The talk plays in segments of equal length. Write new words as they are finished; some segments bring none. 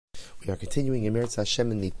We are continuing in Meretz Hashem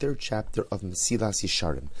in the third chapter of Mesilas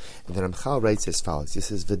Yesharim. And the Ramchal writes as follows. He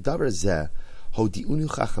says, V'davar zeh hodi'unu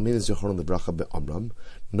chachamim zichron lebracha be'amram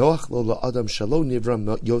noach lo la'adam shalo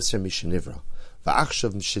nivra yoser mishenivra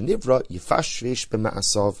v'achshav mishenivra yifashvish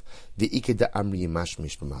b'ma'asav v'ikeda amri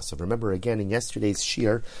yimashmish b'ma'asav. Remember again in yesterday's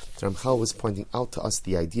shir, the Ramchal was pointing out to us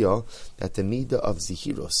the idea that the midah of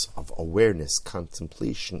zihirus, of awareness,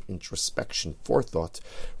 contemplation, introspection, forethought,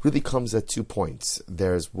 really comes at 2 points.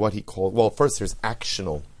 There's what he called, well, first there's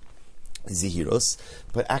actional zihirus,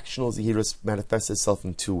 but actional zihirus manifests itself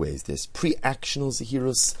in 2 ways. There's pre-actional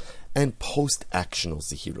zihirus and post-actional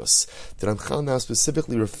zihirus. The Ramchal now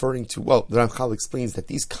specifically referring to, well, the Ramchal explains that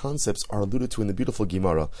these concepts are alluded to in the beautiful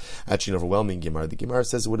Gemara, actually an overwhelming Gemara. The Gemara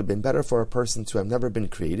says it would have been better for a person to have never been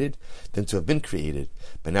created than to have been created.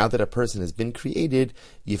 But now that a person has been created,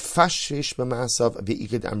 yifashvish b'ma'asav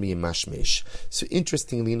v'iked amri yimashmish. So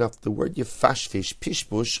interestingly enough, the word yifashvish,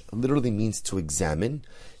 pishbush, literally means to examine.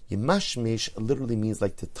 Yimashmish literally means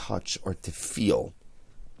like to touch or to feel.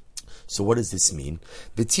 So what does this mean?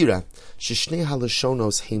 V'tira, sheshnei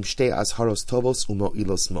halashonos heim shtei azharos tovos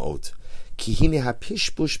umo'ilos ma'ot. Ki hine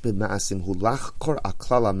hapishbush b'ma'asim hu lachkor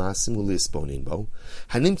aklal ha'ma'asim hu lisbonin bo.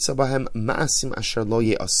 Hanimtza bahem ma'asim asher lo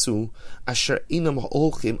ye'asu, asher inam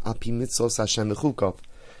ha'olchim al pi mitzvos Hashem v'chukav.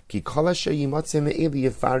 Ki kol asher yimatzeh me'eli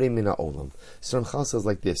yefarim min ha'olam. So Ramchal says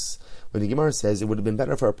like this. When the Gemara says it would have been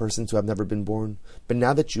better for a person to have never been born, but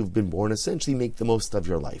now that you've been born, essentially make the most of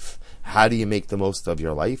your life. How do you make the most of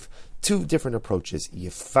your life? 2 different approaches.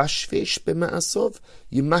 Yifashvish b'ma'asav,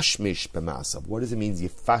 yimashmish b'ma'asav. What does it mean,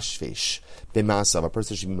 yifashvish b'ma'asav? A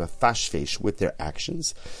person should be mafashvish with their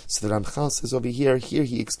actions. So the Ramchal says over here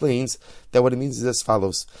he explains that what it means is as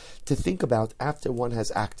follows. To think about after one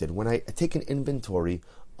has acted, when I take an inventory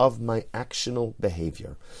of my actional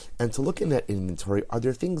behavior, and to look in that inventory, are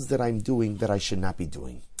there things that I'm doing that I should not be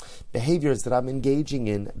doing? Behaviors that I'm engaging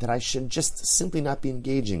in that I should just simply not be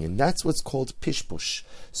engaging in. That's what's called pishpush.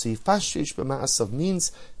 So yifashvish b'ma'asav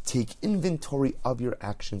means take inventory of your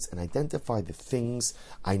actions and identify the things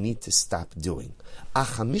I need to stop doing.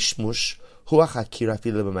 Achamishmush huach hakira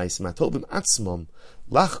fila b'ma'asim atovim atzmom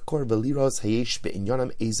lachkor v'liros hayesh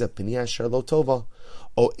be'inyanam eza p'niyah asher lo tova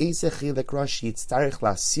o eza chilek rashi yitztarich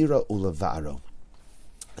la'asira u'leva'aro.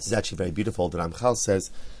 This is actually very beautiful. The Ramchal says,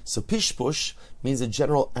 so pishpush means a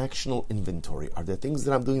general actional inventory. Are there things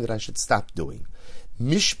that I'm doing that I should stop doing?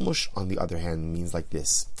 Mishmush, on the other hand, means like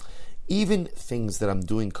this. Even things that I'm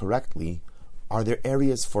doing correctly, are there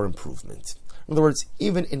areas for improvement? In other words,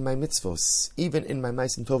 even in my mitzvos, even in my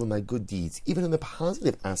ma'asim tov, my good deeds, even in the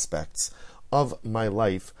positive aspects of my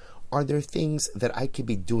life, are there things that I could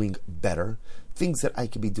be doing better, things that I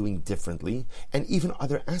could be doing differently, and even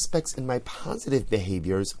other aspects in my positive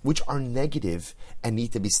behaviors which are negative and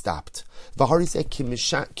need to be stopped? So he says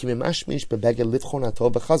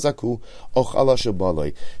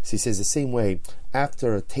the same way,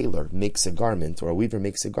 after a tailor makes a garment, or a weaver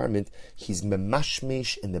makes a garment, he's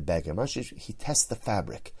memashmesh in the bag. He tests the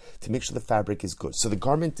fabric to make sure the fabric is good. So the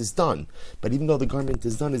garment is done, but even though the garment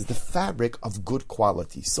is done, is the fabric of good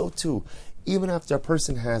quality. So too, even after a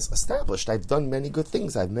person has established, I've done many good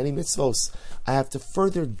things, I have many mitzvos, I have to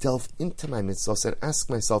further delve into my mitzvos and ask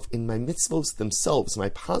myself, in my mitzvos themselves, my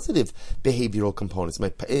positive behavioral components,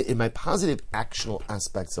 in my positive actional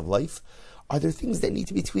aspects of life, are there things that need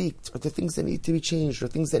to be tweaked? Are there things that need to be changed? Are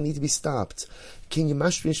there things that need to be stopped? King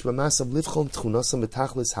Yimashmish b'masav livchon tchunasam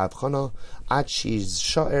b'tachlis habchana ad shiz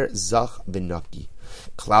sha'er zach v'naki.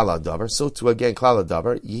 Klala davar. So too again, klala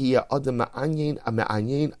davar. Yihya adam ma'ayin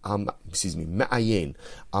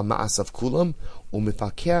al ma'asav kulam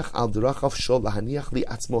u'mifakeach al derachav shol lahaniach li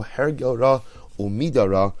atzmo hergel ra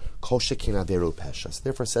umidara kol shekin averu pesha. So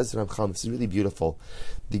therefore, says the Ramchal, this is really beautiful.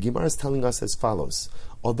 The Gemara is telling us as follows.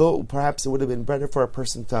 Although perhaps it would have been better for a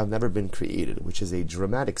person to have never been created, which is a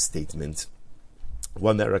dramatic statement,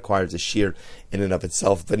 one that requires a shir in and of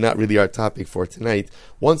itself, but not really our topic for tonight.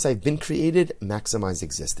 Once I've been created, maximize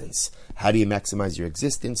existence. How do you maximize your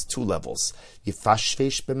existence? 2 levels.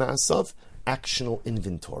 Yifashvesh b'ma'asav, actional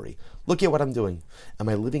inventory. Look at what I'm doing. Am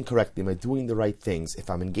I living correctly? Am I doing the right things?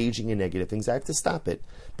 If I'm engaging in negative things, I have to stop it.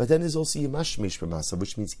 But then there's also yimashmish b'ma'asav,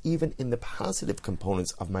 which means even in the positive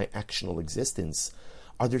components of my actional existence,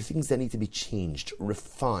 are there things that need to be changed,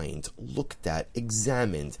 refined, looked at,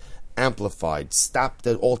 examined, amplified, stopped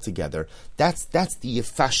altogether? That's the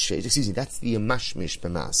yifashvesh, that's the yimashmish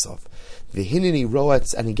b'ma'asav. The hineni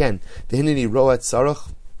roatz, and again, the hineni roatz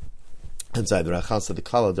sarach. Inside the Rachal said the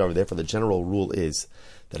klal davar. Therefore, the general rule is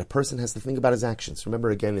that a person has to think about his actions.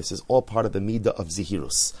 Remember, again, this is all part of the midah of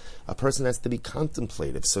zihirus. A person has to be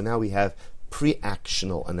contemplative. So now we have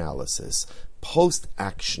pre-actional analysis,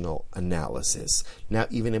 post-actional analysis. Now,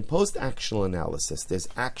 even in post-actional analysis, there's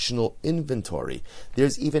actional inventory.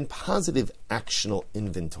 There's even positive actional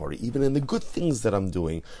inventory. Even in the good things that I'm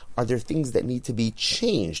doing, are there things that need to be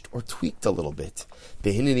changed or tweaked a little bit?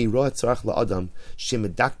 And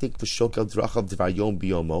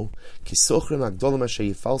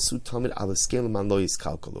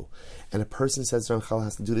a person says Ramchal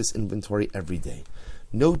has to do this inventory every day.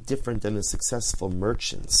 No different than the successful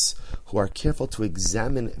merchants who are careful to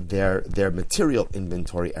examine their material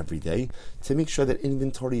inventory every day to make sure that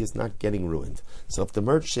inventory is not getting ruined. So if the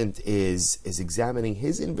merchant is examining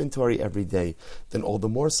his inventory every day, then all the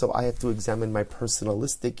more so I have to examine my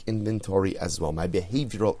personalistic inventory as well, my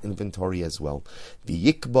behavioral inventory as well. The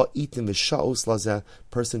yikba itim v'sha'os laza,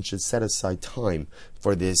 person should set aside time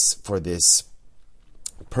for this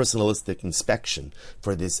personalistic inspection,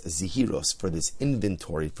 for this zihiros, for this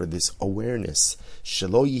inventory, for this awareness.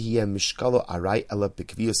 Shelo yihiyeh mishkalo arai ela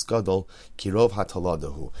b'kvius gadol kirov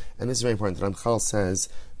hataladahu. And this is very important. Ramchal says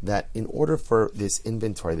that in order for this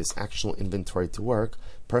inventory, this actual inventory to work,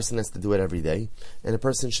 a person has to do it every day, and a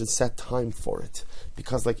person should set time for it.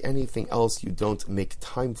 Because like anything else you don't make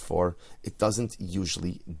time for, it doesn't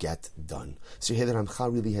usually get done. So here the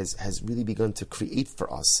Ramchal really has really begun to create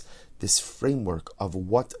for us this framework of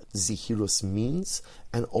what Zihirus means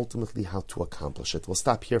and ultimately how to accomplish it. We'll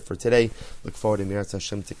stop here for today. Look forward to Mirat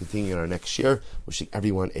Hashem to continue in our next year. Wishing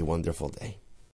everyone a wonderful day.